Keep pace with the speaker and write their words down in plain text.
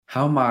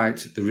How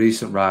might the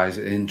recent rise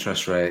in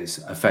interest rates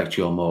affect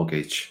your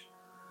mortgage?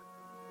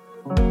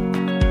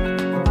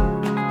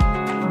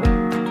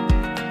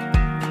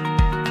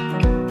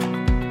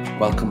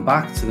 Welcome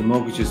back to the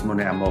Mortgages,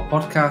 Money and More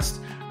podcast.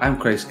 I'm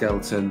Craig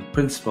Skelton,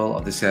 Principal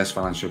of the CS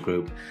Financial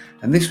Group.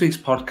 And this week's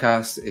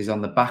podcast is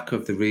on the back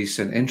of the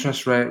recent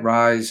interest rate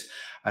rise.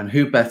 And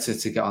who better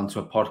to get onto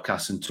a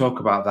podcast and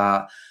talk about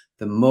that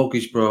than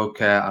mortgage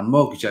broker and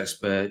mortgage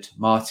expert,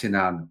 Marty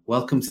Nan.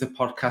 Welcome to the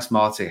podcast,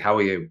 Marty. How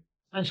are you?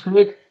 Thanks,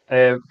 Craig.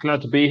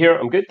 Glad to be here.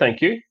 I'm good,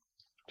 thank you.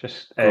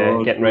 Just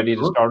getting ready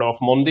to start off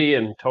Monday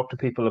and talk to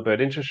people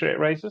about interest rate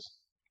rises.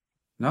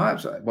 No,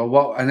 absolutely. Well,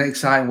 what an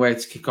exciting way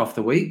to kick off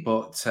the week.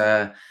 But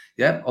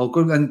yeah, all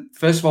good. And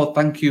first of all,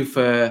 thank you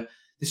for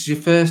this is your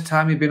first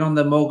time you've been on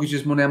the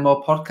Mortgages, Money and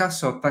More podcast.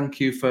 So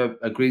thank you for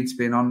agreeing to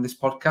being on this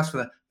podcast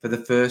for the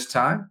first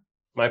time.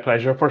 My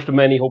pleasure. First of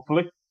many,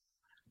 hopefully.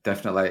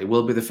 Definitely. It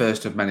will be the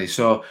first of many.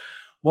 So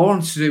what I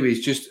want to do is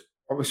just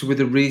obviously with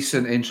the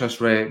recent interest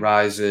rate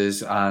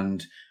rises,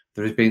 and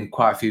there has been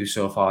quite a few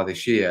so far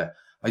this year,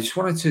 I just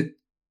wanted to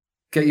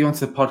get you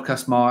onto the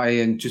podcast,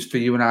 Marty, and just for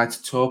you and I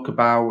to talk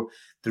about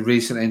the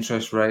recent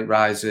interest rate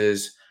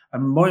rises,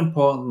 and more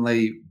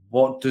importantly,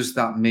 what does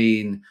that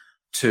mean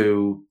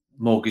to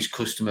mortgage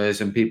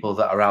customers and people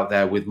that are out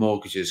there with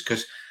mortgages?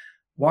 Because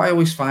what I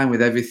always find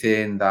with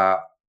everything that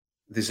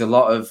there's a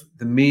lot of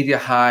the media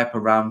hype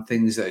around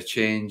things that are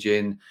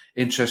changing,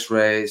 interest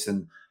rates,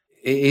 and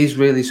it is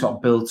really sort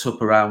of built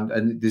up around,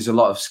 and there's a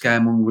lot of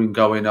scaremongering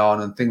going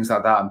on and things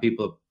like that, and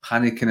people are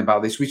panicking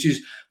about this, which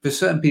is for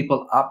certain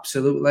people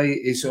absolutely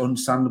it's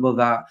understandable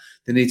that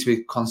they need to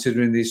be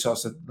considering these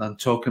sorts of and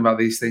talking about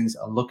these things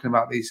and looking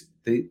at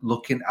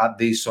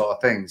these sort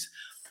of things.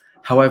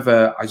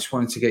 However, I just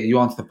wanted to get you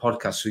onto the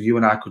podcast so you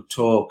and I could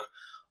talk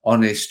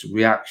honest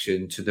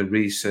reaction to the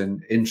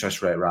recent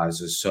interest rate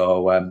rises.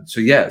 So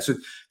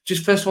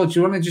just first of all, do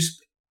you want to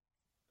just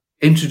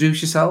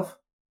introduce yourself?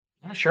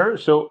 Sure.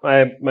 So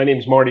my name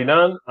is Marty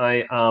Nan.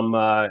 I am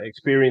an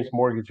experienced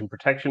mortgage and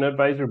protection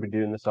advisor. I've been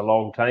doing this a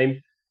long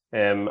time,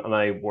 and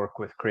I work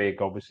with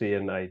Craig, obviously,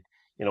 and I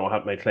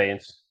help my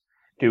clients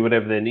do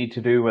whatever they need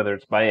to do, whether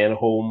it's buying a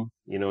home.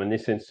 In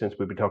this instance,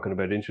 we'll be talking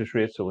about interest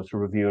rates, so it's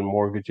reviewing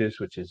mortgages,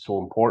 which is so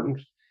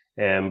important.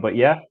 But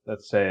yeah,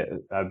 that's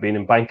I've been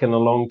in banking a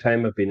long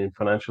time. I've been in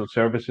financial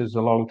services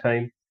a long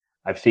time.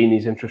 I've seen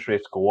these interest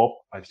rates go up.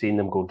 I've seen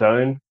them go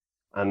down,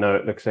 and now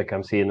it looks like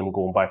I'm seeing them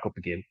going back up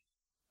again.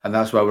 And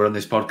that's why we're on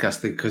this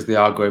podcast, because they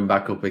are going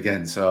back up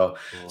again. So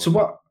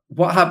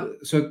what happened?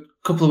 So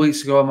a couple of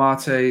weeks ago,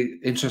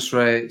 Marty, interest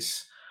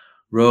rates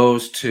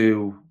rose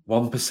to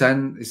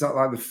 1%. Is that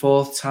like the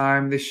fourth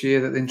time this year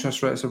that the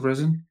interest rates have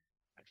risen?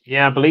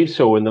 Yeah, I believe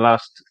so. In the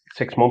last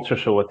 6 months or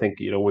so, I think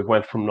we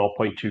went from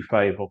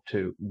 0.25 up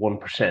to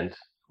 1%,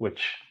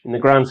 which in the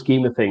grand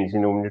scheme of things,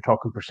 when you're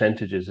talking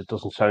percentages, it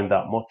doesn't sound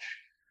that much,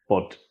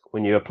 but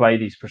when you apply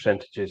these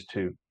percentages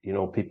to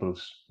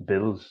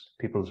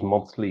people's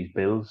monthly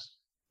bills,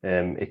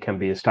 it can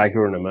be a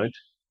staggering amount.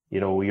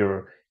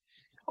 You're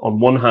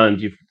on one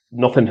hand,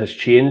 nothing has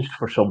changed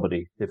for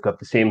somebody. They've got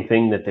the same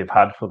thing that they've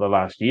had for the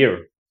last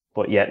year,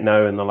 but yet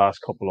now in the last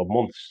couple of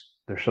months,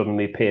 they're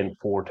suddenly paying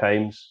 4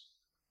 times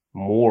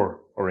more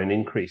or an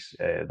increase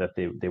that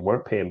they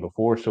weren't paying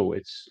before. So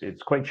it's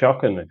quite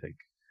shocking, I think.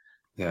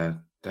 Yeah,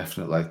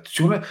 definitely.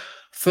 Do you want to,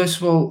 first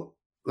of all,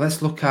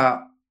 let's look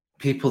at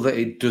people that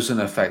it doesn't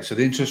affect. So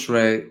the interest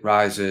rate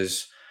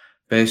rises,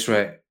 base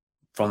rate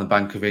from the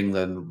Bank of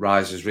England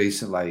rises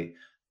recently.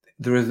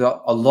 There is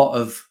a lot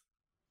of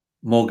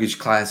mortgage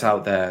clients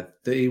out there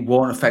that it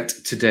won't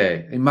affect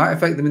today. It might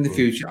affect them in the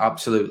future,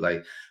 absolutely.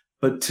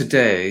 But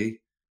today,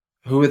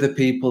 who are the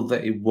people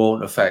that it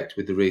won't affect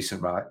with the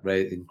recent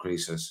rate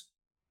increases?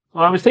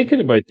 Well, I was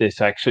thinking about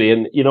this actually,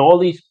 and all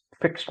these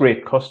fixed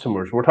rate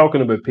customers, we're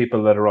talking about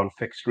people that are on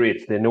fixed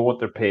rates. They know what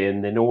they're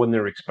paying, they know when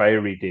their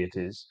expiry date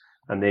is,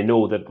 and they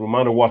know that no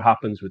matter what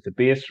happens with the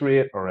base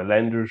rate or a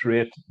lender's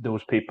rate,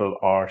 those people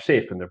are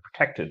safe and they're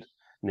protected,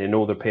 and they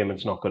know their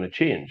payment's not going to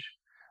change.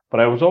 But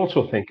I was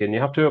also thinking you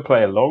have to apply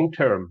a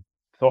long-term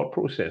thought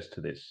process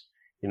to this.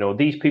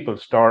 These people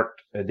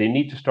they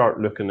need to start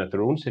looking at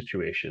their own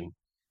situation.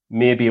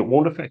 Maybe it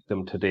won't affect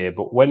them today,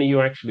 but when are you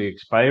actually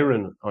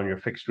expiring on your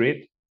fixed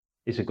rate?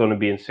 Is it going to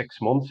be in 6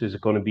 months? Is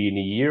it going to be in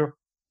a year?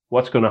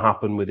 What's going to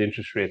happen with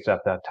interest rates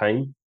at that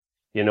time?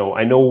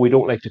 I know we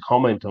don't like to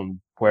comment on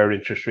where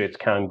interest rates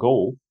can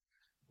go,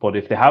 but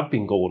if they have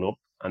been going up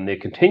and they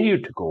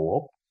continue to go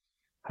up,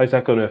 how's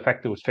that going to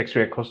affect those fixed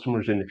rate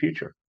customers in the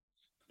future?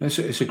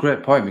 It's a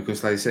great point,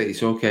 because, like I say,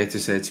 it's okay to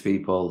say to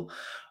people,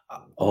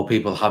 or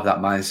people have that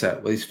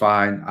mindset, well, it's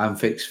fine, I'm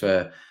fixed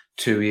for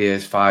 2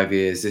 years, 5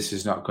 years, this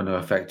is not going to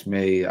affect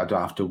me, I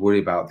don't have to worry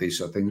about these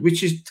sort of things,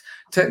 which is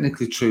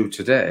technically true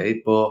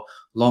today, but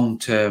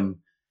long-term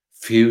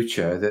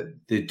future,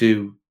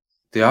 that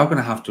they are going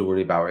to have to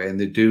worry about it, and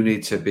they do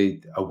need to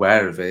be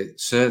aware of it,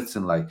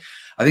 certainly.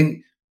 I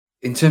think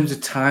in terms of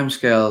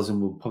timescales,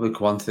 and we'll probably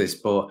come on to this,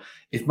 but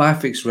if my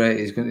fixed rate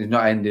is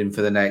not ending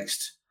for the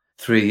next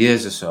 3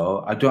 years or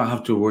so, I don't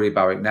have to worry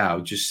about it now,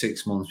 just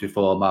 6 months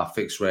before my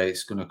fixed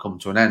rate's going to come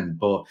to an end.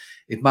 But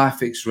if my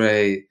fixed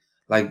rate,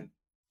 like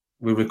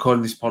we're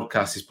recording this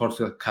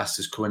podcast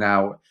is coming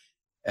out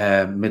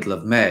middle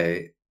of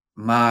May.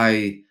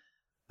 I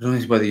don't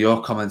know whether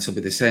your comments will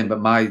be the same, but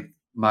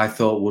my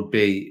thought would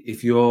be,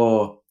 if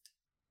your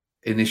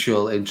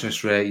initial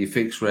interest rate, your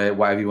fixed rate,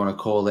 whatever you want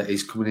to call it,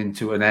 is coming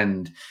into an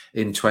end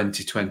in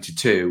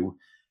 2022,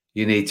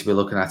 you need to be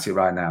looking at it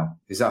right now.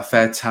 Is that a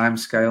fair time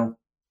scale?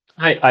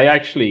 I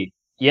actually,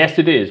 yes,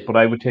 it is, but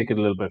I would take it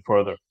a little bit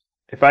further.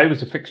 If I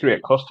was a fixed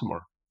rate customer,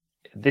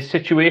 this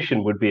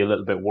situation would be a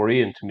little bit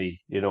worrying to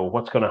me.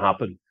 What's going to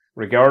happen,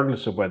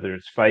 regardless of whether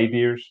it's 5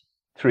 years,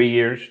 3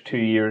 years, 2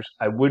 years.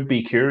 I would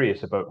be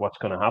curious about what's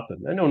going to happen.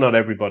 I know not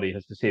everybody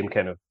has the same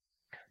kind of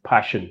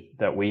passion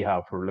that we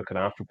have for looking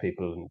after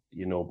people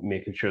and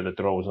making sure that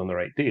they're always on the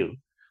right deal.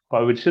 But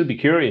I would still be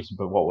curious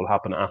about what will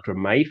happen after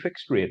my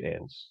fixed rate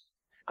ends.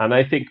 And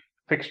I think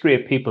fixed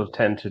rate people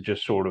tend to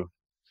just sort of,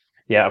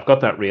 yeah, I've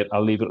got that rate,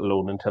 I'll leave it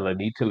alone until I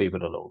need to leave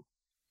it alone.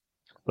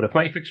 But if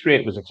my fixed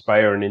rate was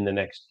expiring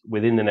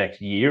within the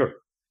next year,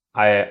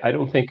 I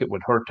don't think it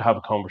would hurt to have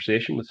a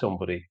conversation with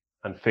somebody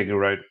and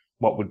figure out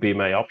what would be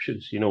my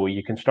options.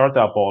 You can start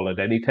that ball at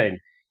any time.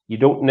 You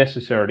don't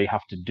necessarily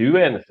have to do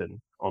anything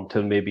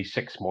until maybe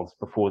 6 months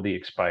before the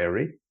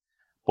expiry,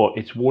 but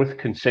it's worth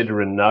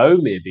considering now,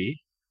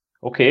 maybe,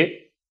 okay,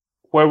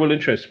 where will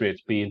interest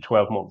rates be in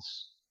 12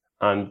 months?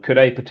 And could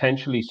I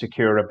potentially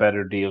secure a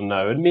better deal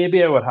now? And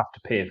maybe I would have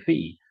to pay a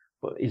fee,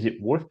 but is it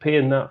worth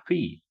paying that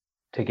fee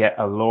to get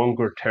a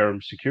longer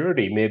term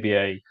security? Maybe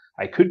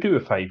I could do a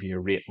 5-year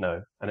rate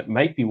now, and it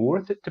might be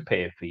worth it to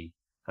pay a fee.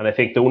 And I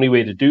think the only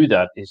way to do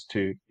that is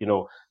to,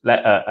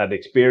 let an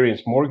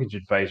experienced mortgage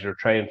advisor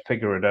try and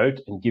figure it out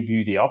and give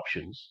you the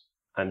options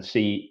and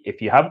see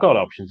if you have got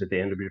options at the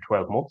end of your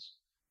 12 months.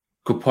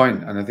 Good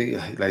point. And I think,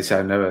 like I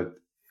said,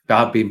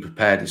 about being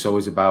prepared. It's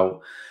always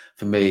about,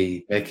 for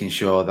me, making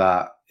sure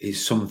that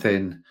it's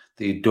something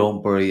that you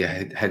don't bury your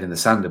head in the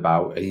sand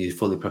about, and you're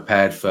fully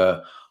prepared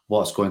for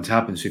what's going to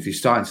happen. So if you're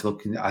starting to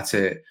look at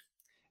it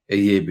a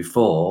year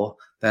before,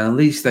 then at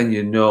least then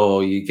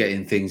you're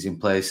getting things in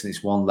place, and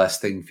it's one less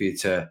thing for you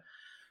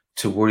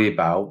to worry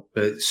about.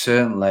 But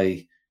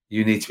certainly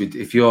you need to be,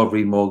 if your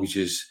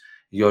remortgages,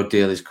 your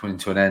deal is coming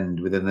to an end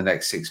within the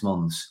next 6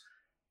 months,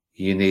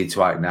 you need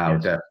to act now.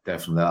 Yes.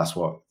 Definitely. That's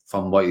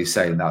from what you're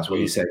saying, that's what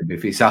you're saying.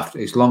 If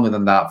it's longer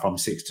than that, from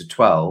 6 to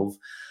 12,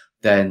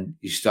 then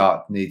you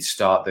need to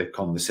start the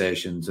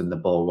conversations and the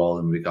ball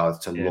rolling in regards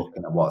to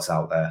looking at what's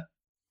out there.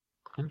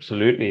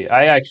 Absolutely.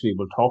 I actually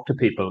will talk to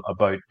people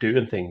about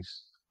doing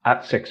things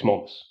at 6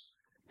 months,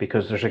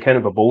 because there's a kind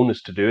of a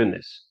bonus to doing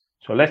this.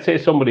 So let's say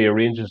somebody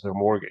arranges their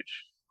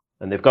mortgage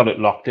and they've got it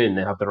locked in,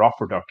 they have their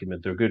offer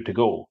document, they're good to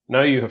go.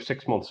 Now you have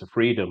 6 months of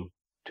freedom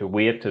to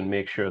wait and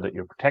make sure that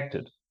you're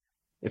protected.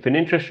 If an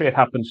interest rate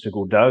happens to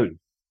go down,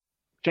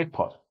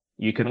 jackpot,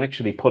 you can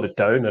actually put it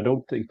down. I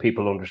don't think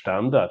people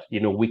understand that.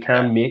 We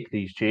can make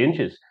these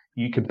changes.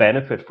 You can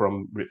benefit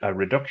from a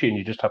reduction.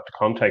 You just have to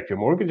contact your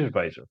mortgage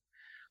advisor.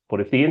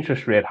 But if the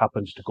interest rate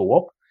happens to go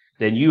up,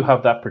 then you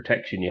have that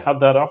protection. You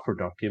have that offer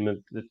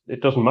document.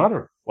 It doesn't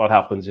matter what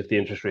happens if the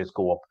interest rates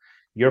go up.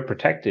 You're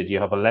protected. You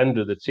have a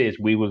lender that says,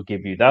 we will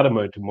give you that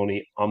amount of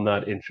money on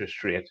that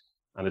interest rate,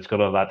 and it's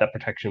going to that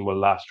protection will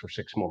last for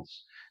 6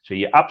 months. So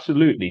you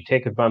absolutely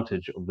take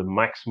advantage of the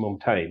maximum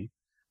time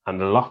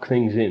and lock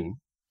things in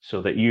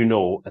so that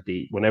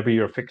whenever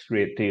your fixed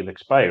rate deal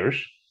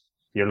expires,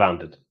 you're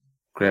landed.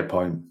 Great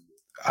point.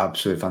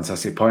 Absolutely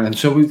fantastic point. And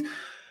so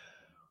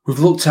we've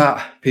looked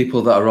at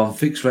people that are on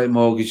fixed rate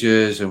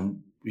mortgages,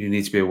 and you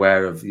need to be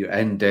aware of your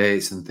end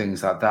dates and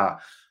things like that.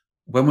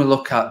 When we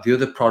look at the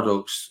other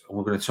products, and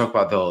we're going to talk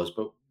about those,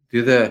 but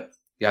you either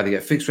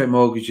get fixed rate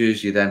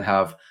mortgages, you then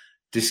have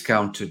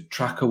discounted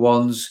tracker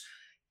ones.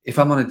 If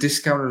I'm on a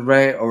discounted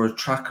rate or a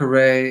tracker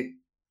rate,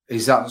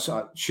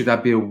 should I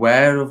be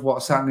aware of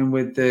what's happening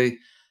with the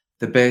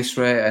base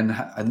rate,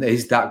 and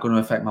is that going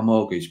to affect my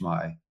mortgage,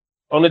 Marty?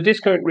 On a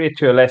discount rate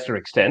to a lesser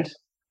extent,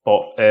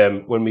 but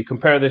when we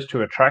compare this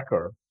to a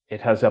tracker,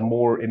 it has a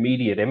more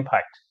immediate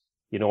impact.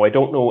 I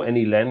don't know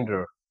any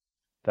lender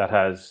that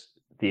has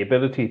the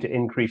ability to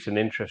increase an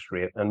interest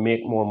rate and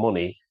make more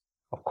money.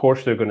 Of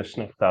course, they're going to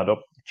snap that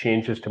up.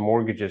 Changes to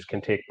mortgages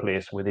can take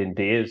place within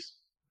days,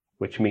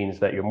 which means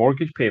that your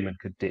mortgage payment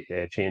could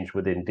change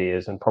within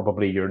days, and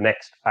probably your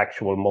next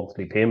actual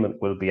monthly payment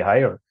will be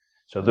higher.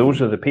 So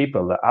those are the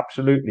people that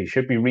absolutely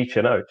should be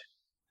reaching out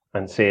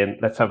and saying,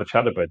 let's have a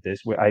chat about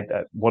this.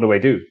 What do I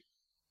do?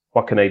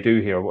 What can I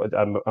do here?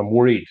 I'm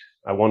worried.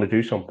 I want to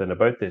do something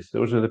about this.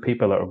 Those are the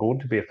people that are going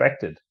to be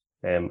affected,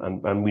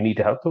 and we need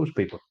to help those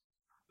people.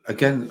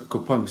 Again,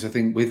 good point, because I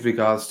think with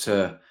regards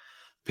to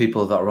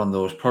people that are on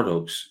those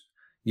products,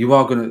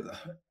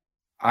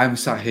 I'm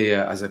sat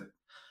here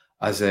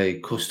as a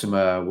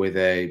customer with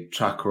a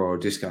tracker or a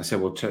discount. Say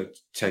we'll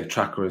take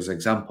tracker as an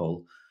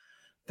example.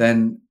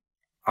 Then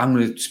I'm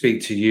going to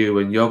speak to you,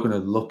 and you're going to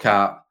look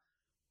at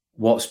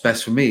what's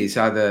best for me. It's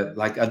either,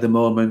 like at the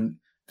moment,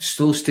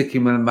 still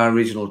sticking with my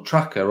original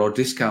tracker or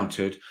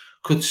discounted,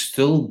 could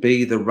still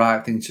be the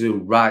right thing to do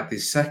right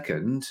this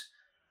second,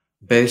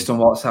 based on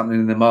what's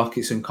happening in the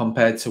markets and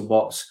compared to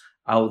what's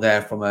out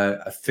there from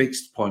a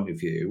fixed point of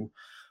view.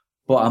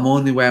 But I'm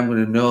only way I'm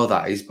going to know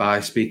that is by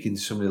speaking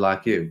to somebody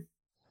like you.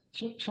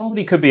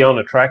 Somebody could be on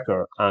a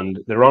tracker and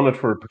they're on it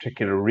for a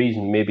particular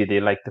reason. Maybe they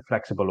like the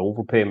flexible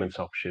overpayments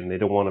option. They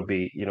don't want to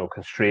be,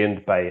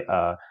 constrained by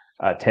a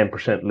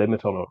 10%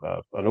 limit on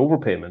an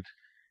overpayment.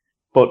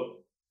 But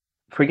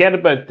forget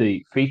about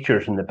the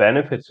features and the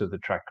benefits of the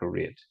tracker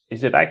rate.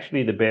 Is it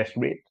actually the best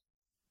rate?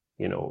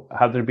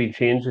 Have there been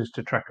changes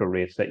to tracker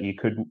rates that you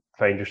could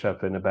find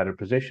yourself in a better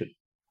position?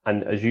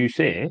 And as you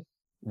say,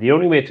 the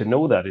only way to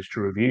know that is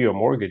to review your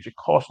mortgage. It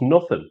costs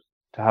nothing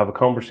to have a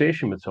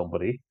conversation with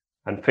somebody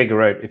and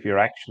figure out if you're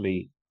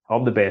actually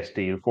on the best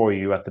deal for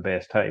you at the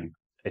best time.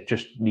 It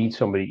just needs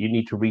somebody. You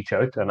need to reach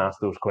out and ask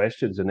those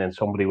questions, and then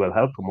somebody will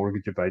help. A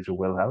mortgage advisor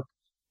will help.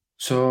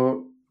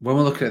 So when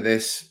we're looking at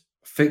this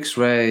fixed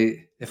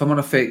rate, if I'm on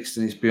a fixed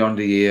and it's beyond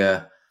a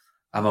year,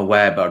 I'm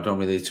aware, but I don't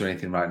really do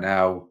anything right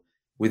now.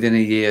 Within a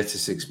year to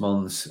 6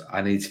 months,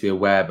 I need to be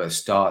aware, but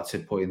start to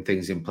putting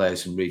things in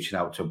place and reaching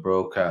out to a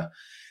broker.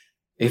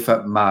 If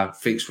my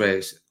fixed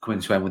rate's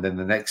coming to end within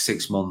the next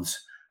 6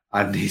 months,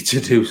 I need to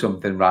do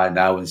something right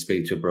now and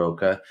speak to a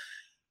broker.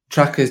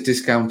 Trackers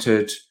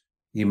discounted.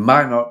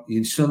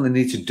 You certainly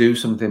need to do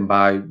something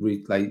by,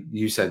 like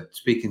you said,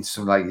 speaking to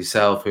someone like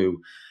yourself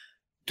who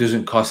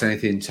doesn't cost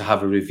anything to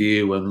have a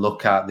review and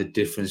look at the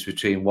difference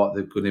between what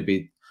they're going to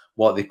be,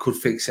 what they could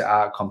fix it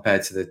at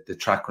compared to the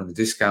tracker and the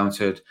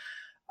discounted.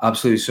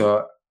 Absolutely.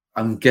 So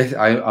I'm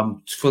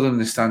fully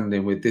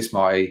understanding with this,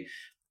 Marty,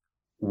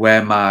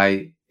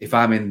 if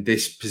I'm in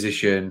this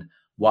position,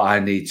 what I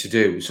need to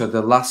do. So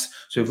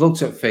we've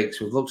looked at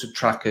fixed, we've looked at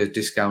trackers,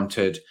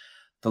 discounted.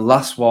 The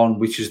last one,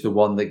 which is the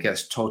one that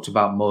gets talked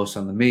about most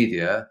on the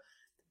media,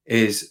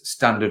 is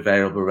standard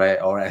variable rate,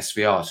 or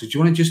SVR. So do you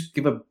want to just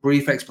give a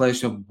brief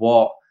explanation of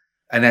what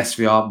an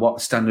SVR,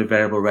 what standard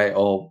variable rate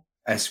or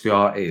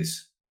SVR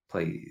is,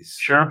 please?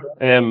 Sure.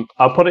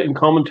 I'll put it in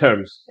common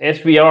terms.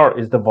 SVR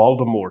is the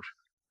Voldemort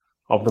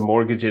of the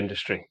mortgage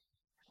industry.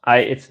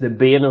 It's the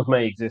bane of my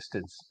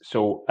existence.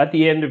 So at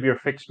the end of your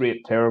fixed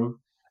rate term,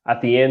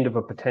 at the end of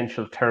a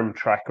potential term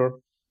tracker,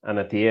 and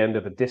at the end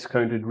of a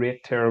discounted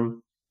rate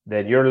term,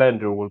 then your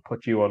lender will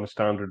put you on a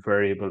standard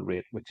variable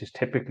rate, which is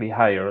typically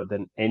higher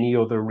than any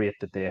other rate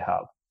that they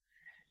have.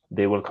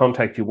 They will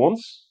contact you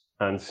once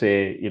and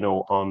say,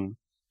 on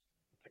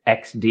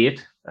X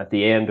date at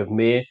the end of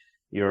May,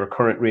 your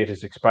current rate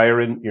is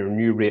expiring, your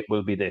new rate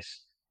will be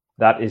this.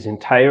 That is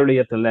entirely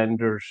at the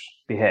lender's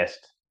behest.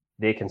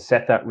 They can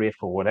set that rate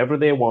for whatever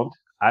they want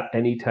at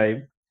any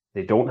time.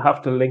 They don't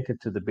have to link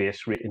it to the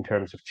base rate in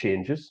terms of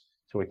changes.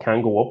 So it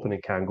can go up and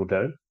it can go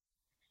down.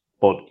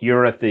 But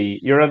you're at the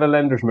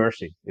lender's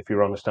mercy if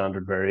you're on a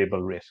standard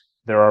variable rate.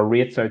 There are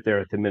rates out there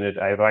at the minute.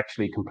 I've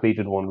actually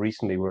completed one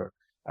recently where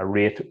a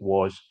rate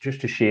was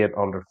just a shade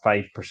under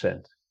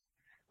 5%,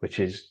 which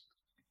is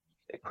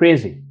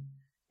crazy.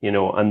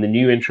 And the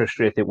new interest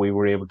rate that we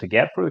were able to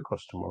get for the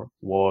customer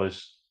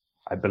was,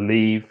 I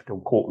believe,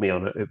 don't quote me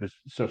on it, it was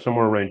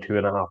somewhere around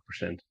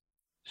 2.5%.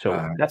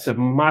 So that's a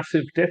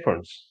massive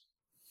difference.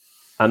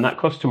 And that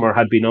customer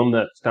had been on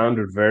that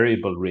standard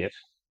variable rate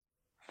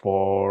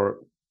for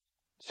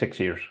 6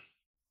 years.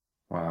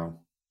 Wow.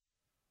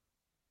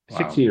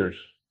 6 years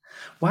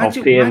of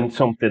paying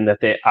something that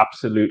they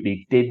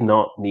absolutely did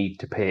not need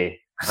to pay.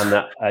 And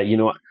that,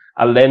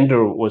 a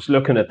lender was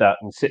looking at that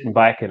and sitting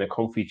back in a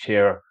comfy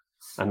chair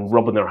and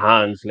rubbing their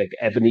hands like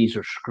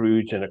Ebenezer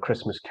Scrooge in A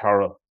Christmas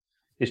Carol.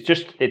 It's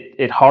just,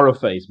 it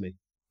horrifies me.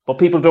 But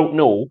people don't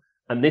know,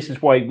 and this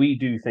is why we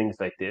do things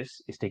like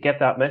this, is to get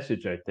that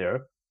message out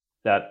there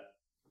that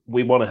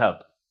we want to help.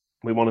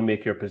 We want to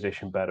make your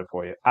position better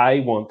for you. I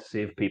want to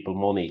save people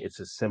money.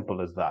 It's as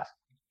simple as that.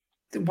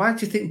 Why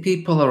do you think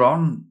people are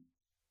on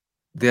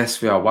the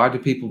SVR? Why do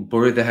people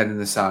bury their head in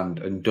the sand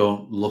and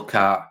don't look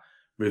at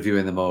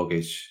reviewing the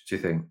mortgage, do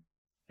you think?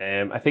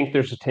 I think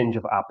there's a tinge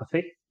of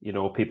apathy.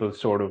 People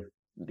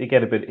they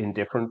get a bit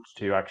indifferent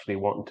to actually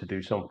wanting to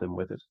do something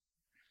with it.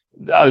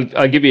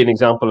 I'll give you an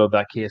example of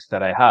that case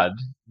that I had.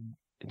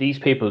 These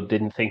people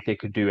didn't think they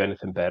could do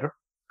anything better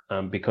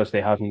because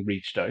they hadn't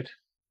reached out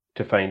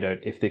to find out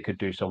if they could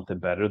do something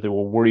better. They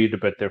were worried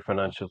about their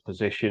financial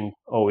position.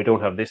 Oh, we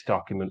don't have this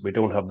document. We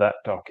don't have that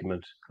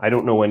document. I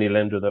don't know any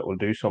lender that will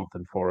do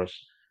something for us.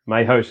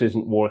 My house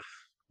isn't worth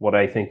what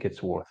I think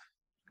it's worth,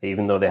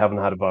 even though they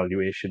haven't had a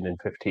valuation in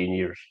 15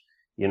 years.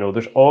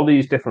 There's all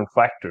these different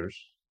factors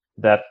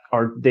that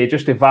they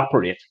just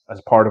evaporate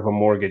as part of a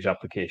mortgage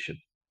application.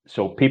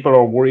 So people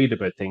are worried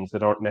about things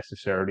that aren't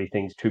necessarily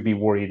things to be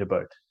worried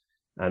about.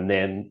 And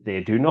then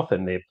they do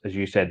nothing. They, as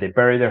you said, they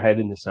bury their head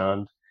in the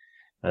sand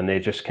and they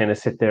just kind of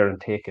sit there and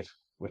take it,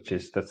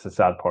 that's the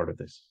sad part of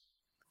this.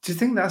 Do you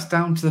think that's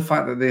down to the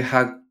fact that they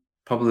had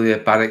probably a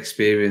bad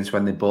experience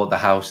when they bought the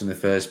house in the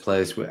first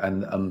place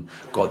and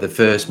got the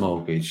first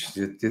mortgage?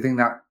 Do you think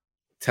that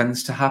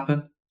tends to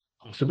happen?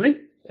 Possibly.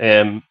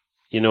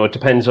 It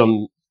depends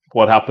on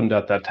what happened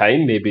at that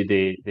time. Maybe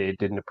they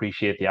didn't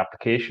appreciate the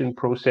application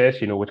process.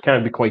 It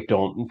can be quite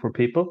daunting for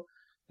people.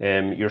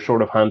 You're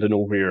sort of handing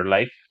over your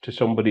life to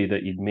somebody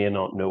that you may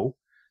not know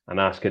and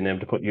asking them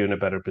to put you in a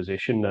better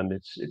position. And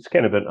it's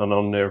kind of an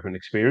unnerving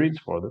experience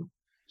for them.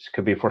 This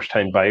could be first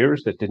time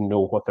buyers that didn't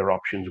know what their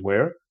options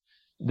were.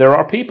 There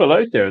are people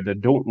out there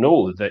that don't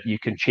know that you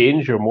can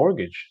change your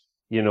mortgage.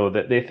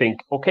 That they think,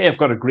 okay, I've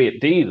got a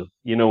great deal.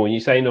 When you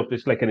sign up,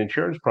 it's like an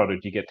insurance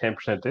product. You get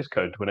 10%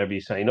 discount whenever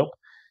you sign up.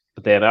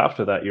 But then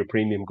after that, your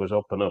premium goes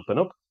up and up and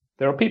up.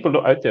 There are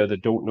people out there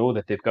that don't know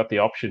that they've got the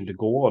option to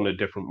go on a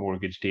different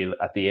mortgage deal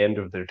at the end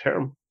of their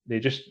term.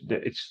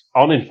 It's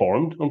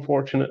uninformed,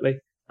 unfortunately.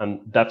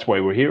 And that's why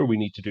we're here. We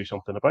need to do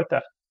something about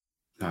that.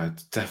 No,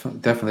 it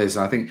definitely is.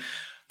 And I think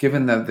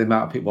given the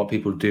amount of people, what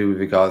people do with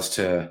regards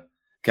to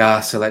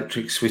gas,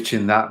 electric,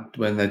 switching that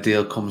when the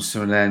deal comes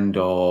to an end,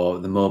 or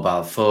the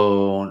mobile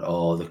phone,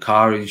 or the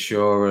car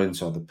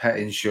insurance, or the pet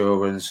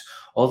insurance,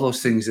 all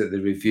those things that they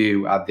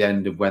review at the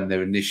end of when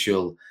their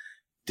initial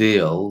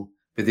deal,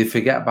 but they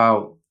forget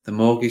about the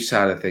mortgage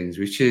side of things,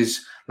 which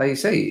is, like you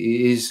say,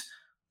 it is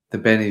the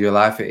bane of your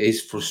life. It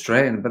is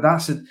frustrating, but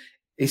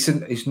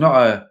it's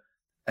not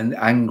an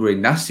angry,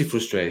 nasty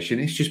frustration.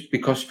 It's just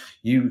because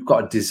you've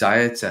got a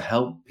desire to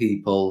help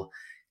people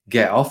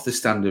get off the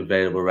standard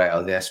variable rate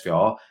or the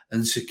SVR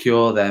and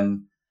secure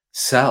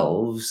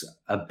themselves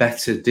a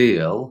better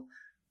deal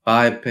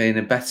by paying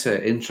a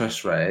better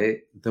interest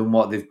rate than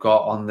what they've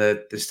got on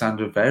the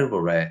standard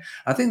variable rate.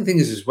 I think the thing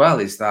is as well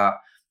is that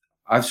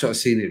I've sort of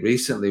seen it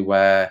recently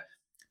where,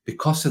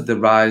 because of the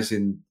rise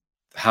in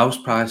house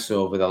prices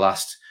over the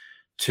last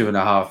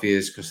 2.5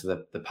 years because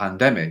of the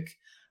pandemic,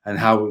 and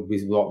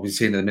what we've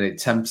seen at the minute,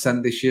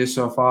 10% this year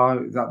so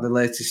far. Is that the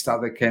latest stat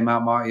that came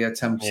out, Mark? Yeah,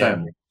 10%.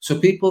 Yeah. So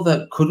people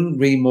that couldn't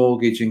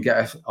remortgage and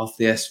get off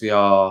the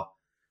SVR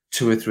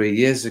 2 or 3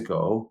 years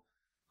ago,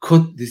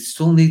 they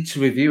still need to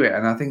review it.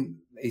 And I think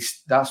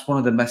that's one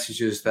of the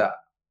messages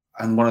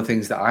and one of the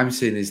things that I'm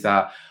seeing is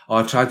that,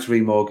 I tried to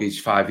remortgage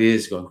 5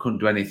 years ago and couldn't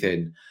do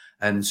anything.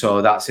 And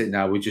so that's it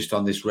now. We're just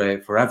on this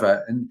rate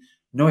forever. And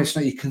no, it's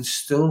not. You can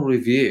still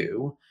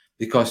review,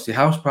 because the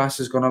house price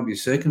has gone up, your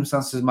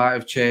circumstances might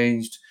have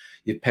changed,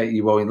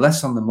 you're owing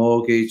less on the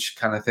mortgage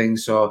kind of thing.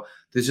 So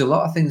there's a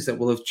lot of things that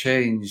will have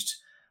changed.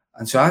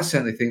 And so I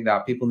certainly think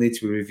that people need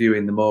to be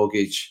reviewing the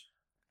mortgage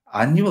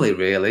annually,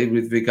 really,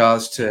 with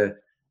regards to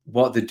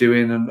what they're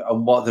doing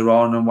and what they're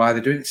on and why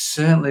they're doing it.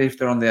 Certainly if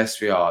they're on the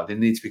SVR, they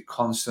need to be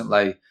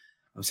constantly,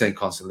 I'm saying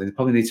constantly, they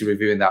probably need to be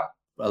reviewing that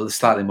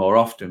slightly more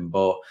often.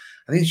 But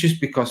I think it's just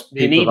because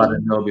people have had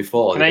to know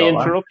before. Can I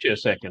interrupt you a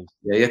second?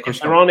 Yeah. If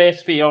they're on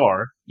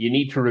SVR, you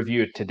need to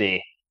review it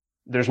today.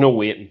 There's no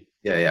waiting.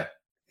 Yeah.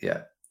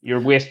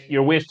 You're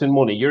wasting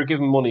money. You're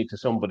giving money to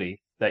somebody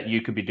that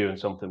you could be doing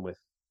something with.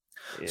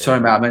 Yeah. Sorry,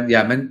 mate.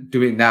 I meant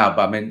do it now,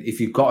 but I mean, if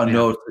you've got a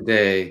note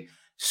today,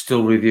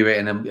 still review it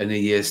in a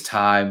year's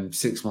time,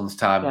 6 months'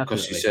 time,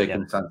 because your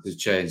circumstances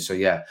change. So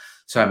yeah,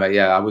 sorry, mate.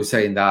 Yeah, I was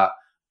saying that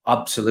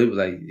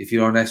absolutely. If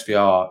you're on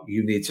SVR,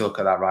 you need to look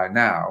at that right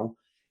now.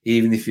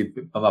 Even if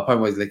my point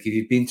was, like, if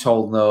you've been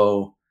told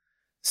no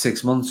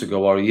 6 months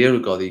ago or a year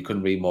ago that you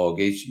couldn't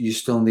remortgage, you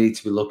still need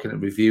to be looking at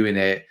reviewing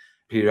it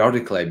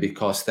periodically,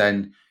 because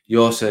then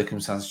your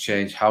circumstances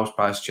change, house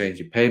price change,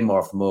 you pay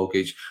more for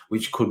mortgage,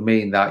 which could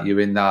mean that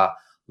you're in that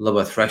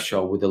lower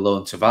threshold with the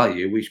loan to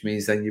value, which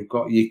means then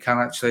you can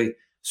actually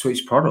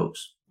switch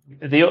products.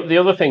 The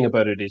other thing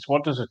about it is,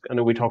 I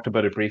know we talked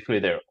about it briefly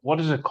there, what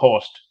does it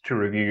cost to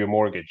review your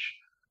mortgage?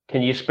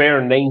 Can you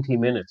spare 90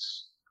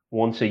 minutes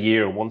once a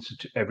year,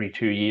 every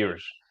 2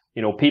 years?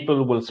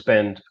 People will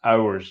spend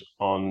hours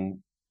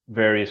on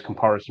various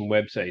comparison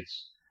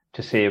websites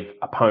to save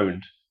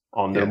 £1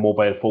 on their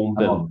mobile phone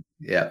bill.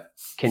 Yeah.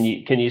 Can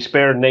you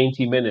spare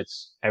 90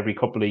 minutes every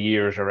couple of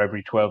years or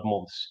every 12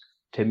 months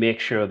to make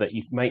sure that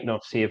you might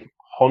not save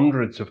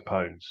hundreds of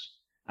pounds?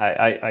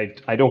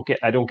 I don't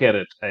get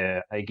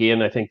it.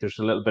 Again, I think there's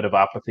a little bit of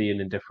apathy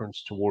and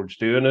indifference towards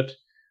doing it,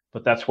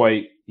 but that's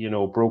why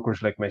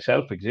brokers like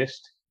myself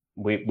exist.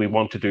 We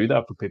want to do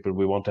that for people.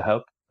 We want to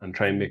help and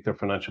try and make their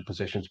financial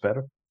positions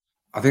better.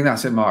 I think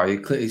that's it, Mark.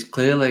 It's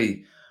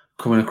clearly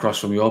coming across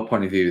from your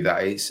point of view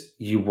that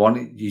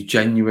you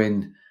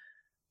genuine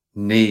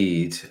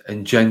need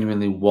and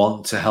genuinely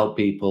want to help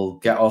people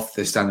get off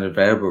the standard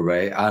variable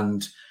rate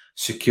and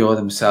secure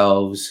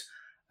themselves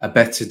a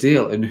better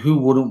deal. And who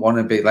wouldn't want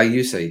to be, like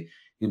you say,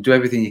 you do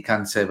everything you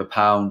can to save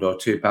 £1 or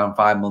 £2,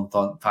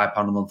 £5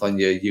 a month on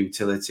your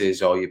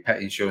utilities or your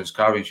pet insurance,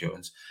 car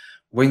insurance.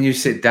 When you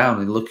sit down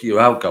and look at your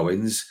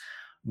outgoings,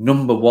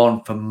 number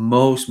one for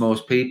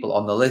most people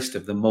on the list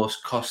of the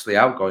most costly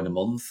outgoing a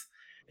month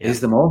is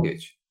the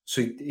mortgage.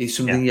 So it's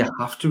something you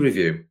have to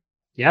review.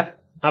 Yeah,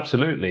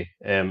 absolutely.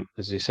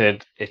 As you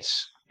said,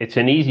 it's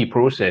an easy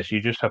process.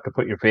 You just have to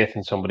put your faith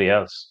in somebody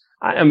else.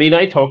 I mean,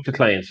 I talk to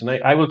clients and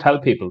I will tell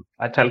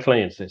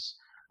clients this.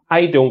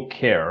 I don't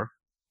care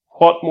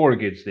what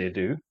mortgage they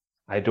do.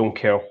 I don't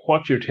care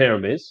what your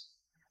term is.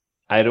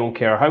 I don't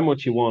care how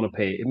much you want to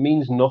pay. It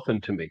means nothing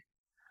to me.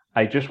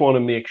 I just want to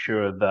make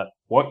sure that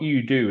what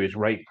you do is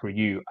right for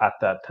you at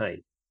that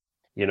time.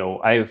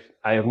 I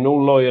have no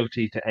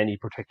loyalty to any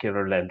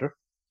particular lender.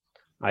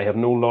 I have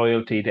no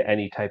loyalty to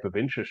any type of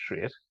interest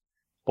rate.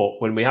 But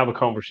when we have a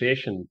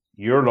conversation,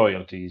 your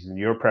loyalties and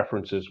your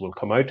preferences will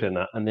come out in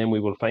that, and then we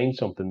will find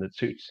something that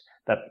suits.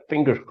 That,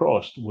 fingers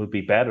crossed, will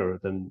be better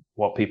than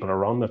what people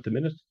are on at the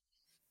minute.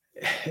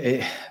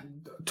 I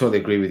totally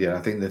agree with you.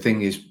 I think the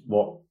thing is,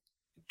 what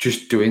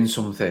just doing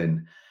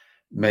something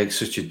makes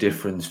such a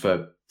difference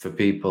for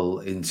people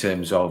in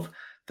terms of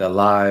their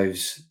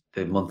lives,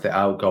 their monthly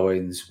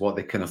outgoings, what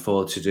they can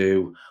afford to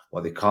do,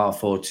 what they can't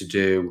afford to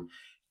do.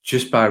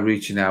 Just by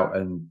reaching out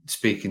and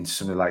speaking to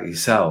somebody like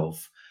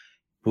yourself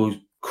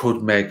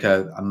could make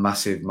a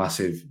massive,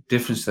 massive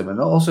difference to them. And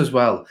also as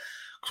well,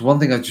 because one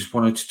thing I just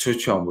wanted to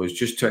touch on was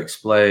just to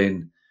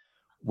explain,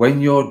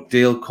 when your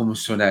deal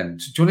comes to an end,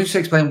 do you want to just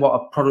explain what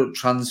a product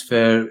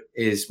transfer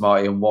is,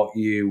 Marty, and what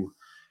you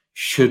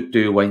should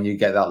do when you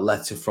get that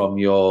letter from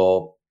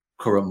your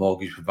current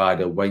mortgage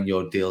provider when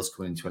your deal's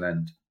coming to an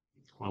end?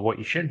 Well, what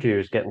you should do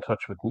is get in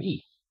touch with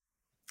me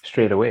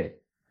straight away.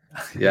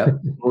 Yeah,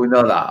 we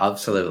know that,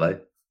 absolutely.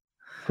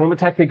 From a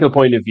technical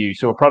point of view,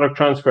 so a product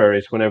transfer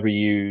is whenever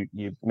you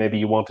maybe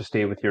you want to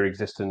stay with your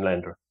existing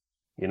lender.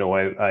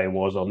 I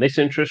was on this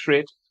interest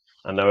rate,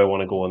 and now I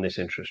want to go on this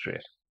interest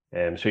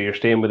rate. So you're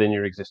staying within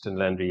your existing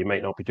lender. You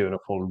might not be doing a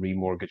full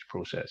remortgage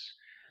process,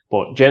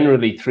 but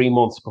generally 3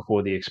 months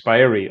before the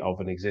expiry of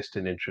an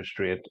existing interest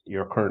rate,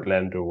 your current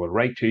lender will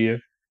write to you,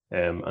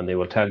 and they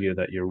will tell you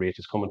that your rate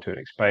is coming to an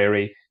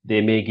expiry.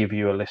 They may give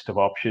you a list of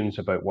options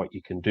about what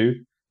you can do,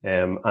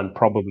 and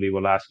probably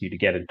will ask you to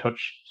get in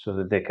touch so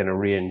that they can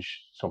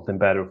arrange something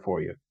better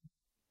for you.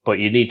 But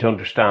you need to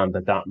understand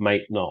that that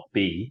might not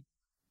be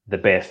the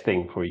best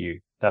thing for you.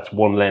 That's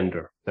one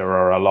lender. There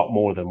are a lot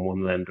more than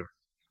one lender.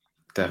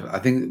 Definitely. I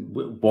think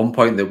one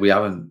point that we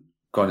haven't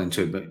gone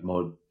into a bit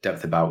more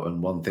depth about,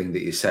 and one thing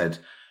that you said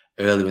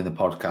earlier in the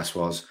podcast,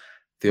 was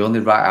they only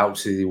write out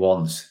to you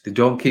once. They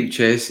don't keep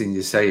chasing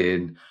you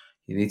saying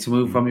you need to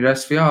move from your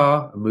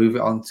SVR and move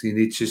it on to, you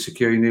need to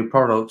secure your new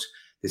product.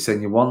 They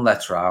send you one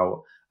letter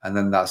out, and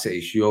then that's it.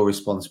 It's your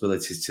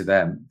responsibility to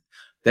them.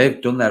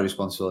 They've done their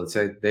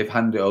responsibility. They've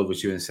handed it over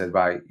to you and said,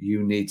 right,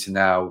 you need to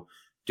now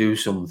do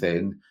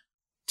something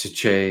to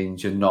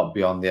change and not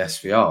be on the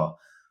SVR.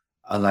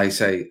 And like I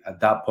say, at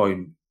that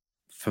point,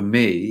 for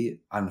me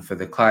and for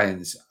the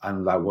clients,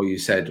 and like what you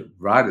said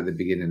right at the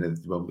beginning of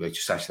when we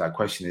just asked that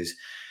question, is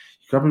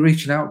you've got to be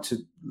reaching out to,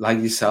 like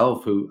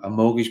yourself, a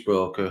mortgage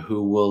broker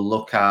who will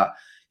look at,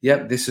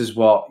 yep, this is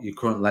what your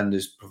current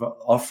lender's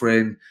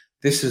offering.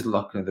 This is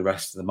looking at the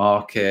rest of the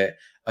market,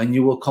 and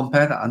you will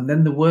compare that. And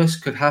then the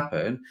worst could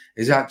happen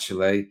is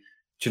actually,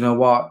 do you know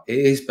what? It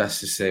is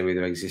best to stay with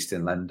your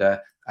existing lender,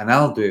 and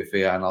I'll do it for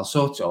you, and I'll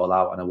sort it all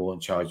out, and I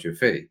won't charge you a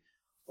fee.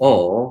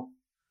 Or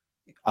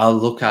I'll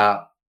look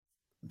at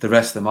the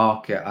rest of the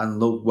market and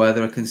look where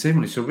there are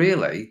consumer. So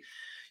really,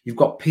 you've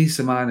got peace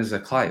of mind as a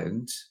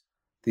client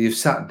that you've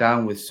sat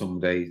down with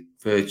somebody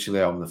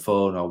virtually on the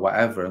phone or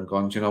whatever and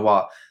gone, do you know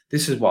what?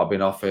 This is what I've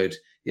been offered.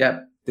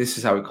 Yep, this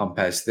is how it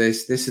compares to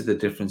this. This is the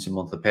difference in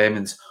monthly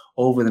payments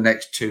over the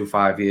next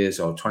 5 years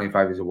or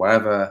 25 years or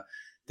whatever.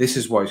 This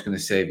is what it's going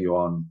to save you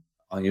on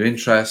your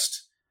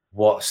interest.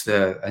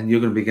 And you're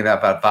going to be giving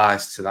that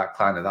advice to that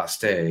client at that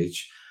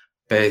stage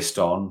based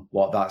on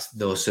what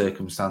those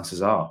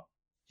circumstances are.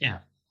 Yeah.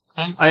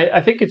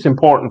 I think it's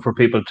important for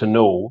people to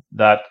know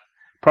that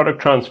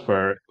product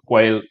transfer,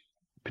 while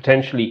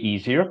potentially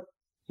easier,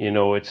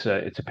 it's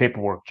a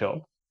paperwork job.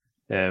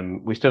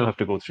 We still have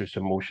to go through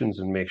some motions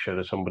and make sure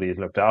that somebody is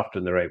looked after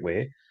in the right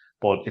way.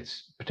 But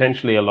it's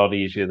potentially a lot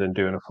easier than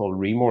doing a full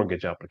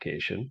remortgage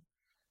application.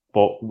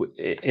 But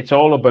it's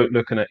all about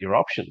looking at your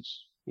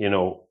options.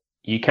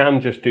 You can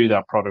just do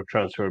that product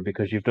transfer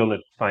because you've done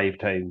it 5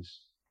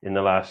 times in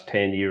the last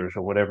 10 years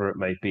or whatever it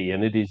might be,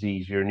 and it is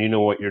easier and you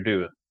know what you're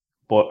doing.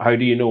 But how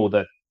do you know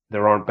that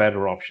there aren't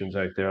better options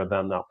out there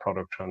than that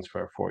product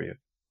transfer for you?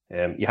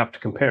 You have to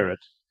compare it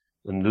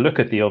and look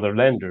at the other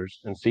lenders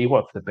and see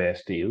what's the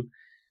best deal.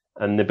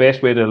 And the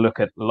best way to look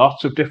at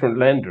lots of different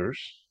lenders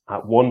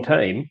at one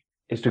time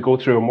is to go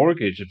through a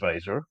mortgage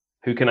advisor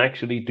who can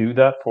actually do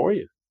that for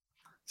you.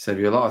 Save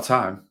you a lot of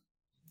time.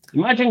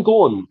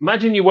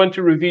 Imagine you went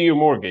to review your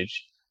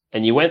mortgage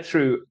and you went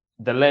through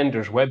the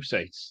lenders'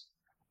 websites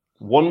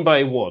one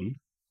by one.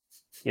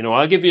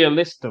 I'll give you a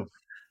list of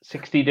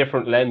 60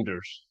 different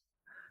lenders,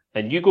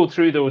 and you go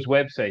through those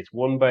websites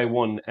one by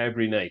one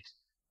every night.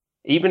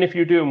 Even if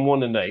you're doing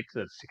one a night,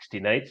 that's 60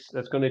 nights,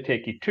 that's going to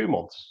take you 2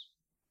 months.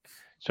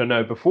 So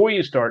now, before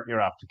you start your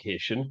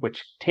application,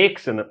 which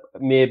takes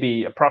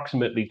maybe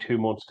approximately 2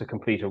 months to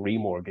complete a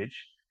remortgage,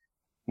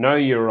 now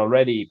you're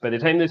already, by the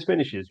time this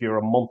finishes, you're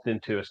a month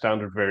into a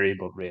standard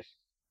variable rate.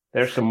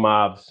 There's some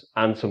maths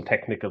and some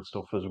technical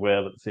stuff as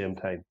well at the same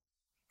time.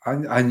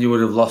 And you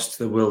would have lost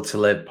the will to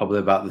live probably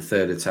about the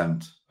 3rd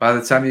attempt. By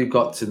the time you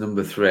got to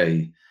number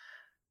 3,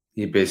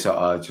 you'd be sort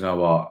of, do you know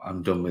what,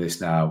 I'm done with this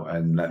now,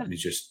 and let me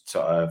just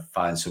sort of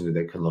find somebody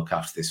that can look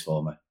after this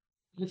for me.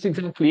 That's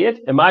exactly it.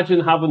 Imagine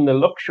having the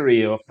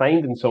luxury of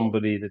finding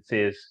somebody that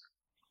says,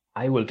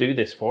 I will do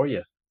this for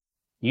you.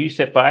 You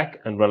sit back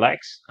and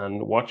relax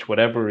and watch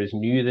whatever is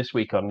new this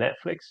week on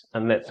Netflix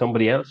and let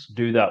somebody else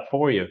do that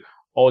for you.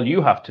 All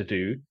you have to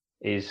do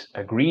is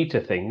agree to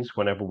things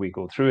whenever we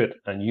go through it,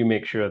 and you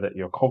make sure that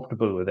you're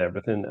comfortable with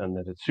everything and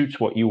that it suits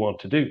what you want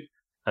to do.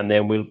 And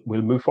then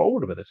we'll move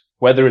forward with it,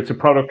 whether it's a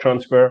product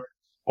transfer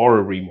or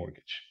a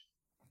remortgage.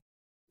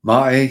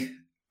 Marty,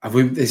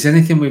 is there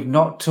anything we've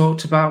not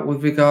talked about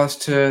with regards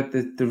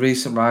to the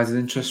recent rise in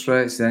interest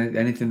rates? Is there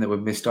anything that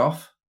we've missed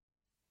off?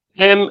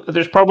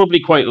 There's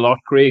probably quite a lot,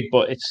 Craig,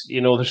 but it's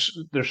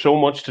there's so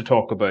much to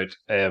talk about.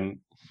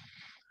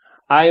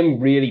 I'm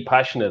really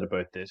passionate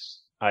about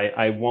this.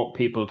 I want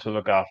people to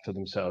look after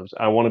themselves.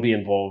 I want to be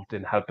involved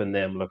in helping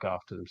them look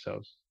after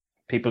themselves.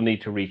 People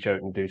need to reach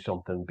out and do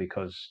something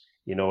because,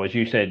 as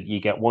you said,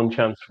 you get one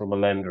chance from a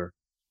lender,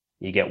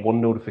 you get one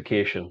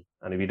notification,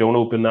 and if you don't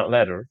open that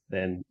letter,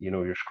 then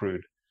you're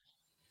screwed.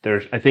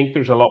 I think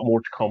there's a lot more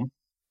to come,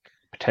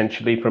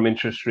 potentially from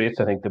interest rates.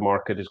 I think the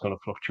market is going to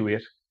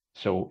fluctuate.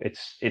 So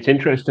it's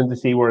interesting to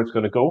see where it's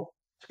going to go.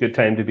 It's a good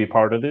time to be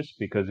part of this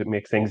because it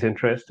makes things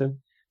interesting.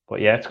 But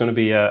yeah, it's going to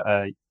be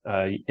a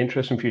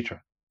interesting future.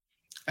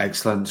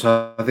 Excellent.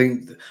 So I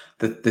think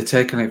the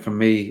take on it from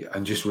me,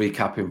 and just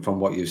recapping from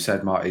what you've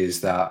said, Marty,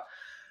 is that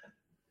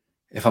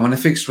if I'm on a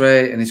fixed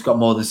rate and it's got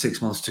more than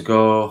 6 months to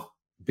go,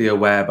 be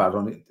aware, but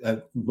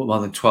more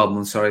than 12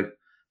 months, sorry,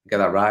 get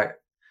that right.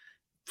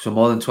 So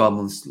more than 12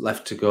 months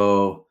left to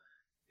go,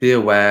 be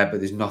aware, but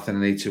there's nothing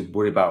I need to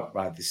worry about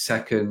right this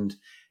second.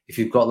 If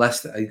you've got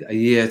less than a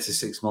year to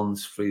 6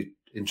 months free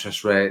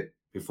interest rate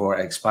before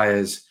it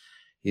expires,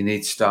 you need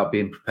to start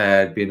being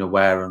prepared, being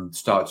aware, and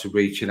start to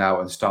reaching out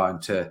and starting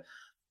to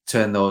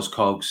turn those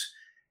cogs.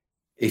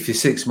 If you're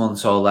 6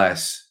 months or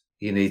less,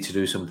 you need to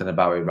do something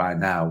about it right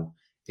now.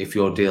 If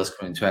your deal's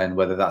coming to end,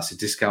 whether that's a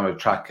discounted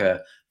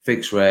tracker,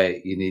 fixed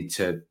rate, you need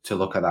to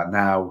look at that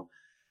now.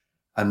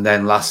 And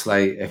then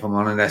lastly, if I'm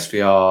on an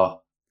SVR,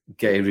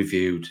 get it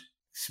reviewed.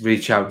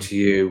 Reach out to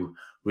you,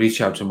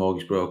 reach out to a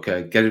mortgage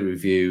broker, get it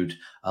reviewed,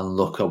 and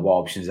look at what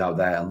options out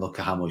there, and look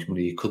at how much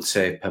money you could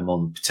save per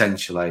month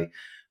potentially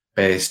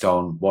based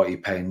on what you're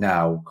paying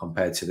now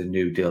compared to the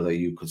new deal that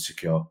you could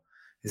secure.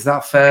 Is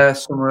that fair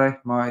summary,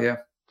 Marty?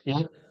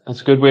 Yeah,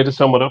 that's a good way to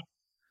sum it up.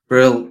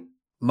 Brill.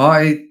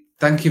 Marty,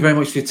 thank you very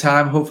much for your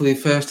time. Hopefully the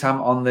first time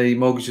on the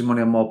Mortgage and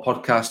Money and More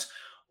podcast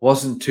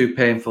wasn't too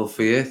painful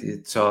for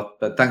you.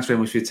 But thanks very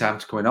much for your time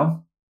to coming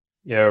on.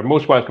 Yeah,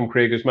 most welcome,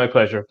 Craig. It's my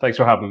pleasure. Thanks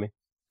for having me.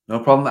 No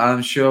problem. And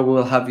I'm sure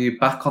we'll have you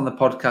back on the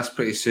podcast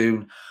pretty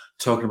soon,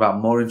 talking about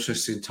more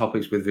interesting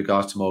topics with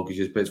regards to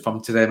mortgages. But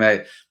from today,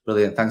 mate,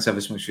 brilliant. Thanks ever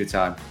so much for your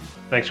time.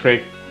 Thanks,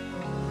 Craig.